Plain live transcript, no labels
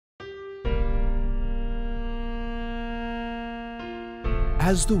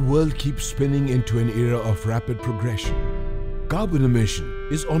As the world keeps spinning into an era of rapid progression, carbon emission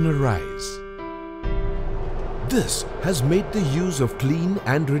is on a rise. This has made the use of clean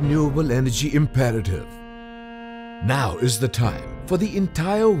and renewable energy imperative. Now is the time for the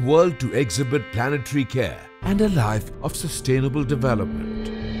entire world to exhibit planetary care and a life of sustainable development.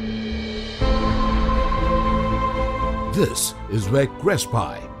 This is where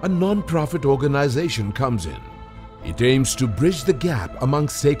Crespai, a non-profit organization, comes in. It aims to bridge the gap among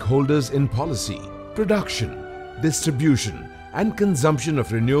stakeholders in policy, production, distribution, and consumption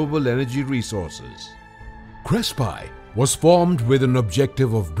of renewable energy resources. Crespai was formed with an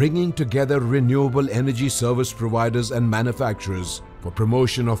objective of bringing together renewable energy service providers and manufacturers for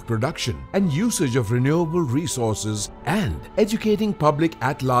promotion of production and usage of renewable resources and educating public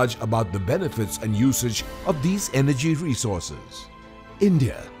at large about the benefits and usage of these energy resources.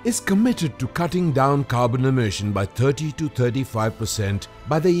 India is committed to cutting down carbon emission by 30 to 35%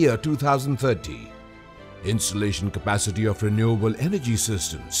 by the year 2030. Installation capacity of renewable energy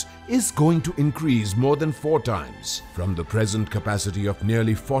systems is going to increase more than 4 times from the present capacity of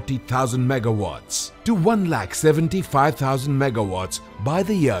nearly 40,000 megawatts to 1,75,000 megawatts by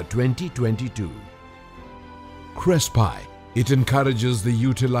the year 2022. Crespai, it encourages the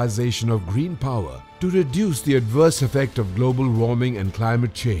utilization of green power to reduce the adverse effect of global warming and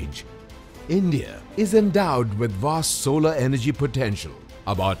climate change. India is endowed with vast solar energy potential.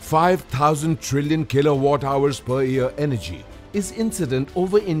 About 5,000 trillion kilowatt hours per year energy is incident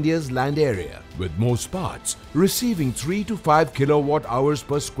over India's land area, with most parts receiving 3 to 5 kilowatt hours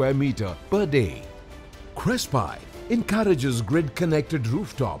per square meter per day. Crespai encourages grid-connected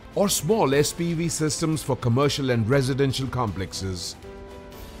rooftop or small SPV systems for commercial and residential complexes.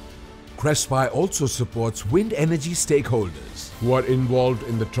 Crespai also supports wind energy stakeholders who are involved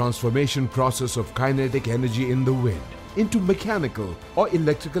in the transformation process of kinetic energy in the wind into mechanical or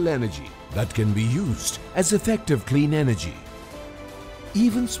electrical energy that can be used as effective clean energy.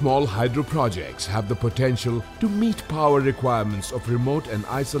 Even small hydro projects have the potential to meet power requirements of remote and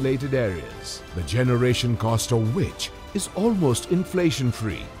isolated areas, the generation cost of which is almost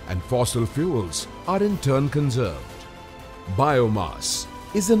inflation-free, and fossil fuels are in turn conserved. Biomass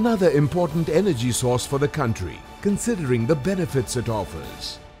is another important energy source for the country, considering the benefits it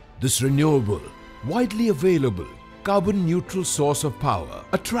offers. This renewable, widely available, carbon-neutral source of power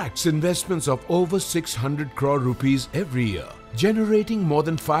attracts investments of over 600 crore rupees every year, generating more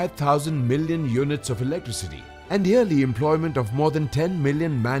than 5,000 million units of electricity and yearly employment of more than 10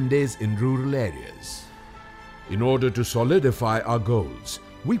 million man-days in rural areas. In order to solidify our goals,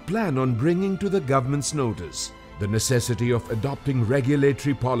 we plan on bringing to the government's notice the necessity of adopting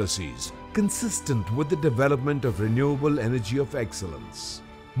regulatory policies consistent with the development of renewable energy of excellence.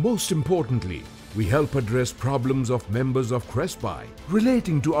 Most importantly, we help address problems of members of Crespai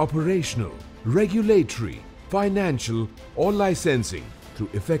relating to operational, regulatory, financial or licensing through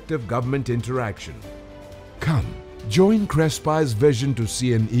effective government interaction. Come, join Crespai's vision to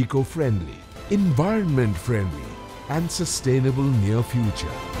see an eco-friendly, environment-friendly and sustainable near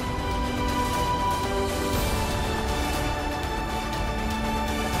future.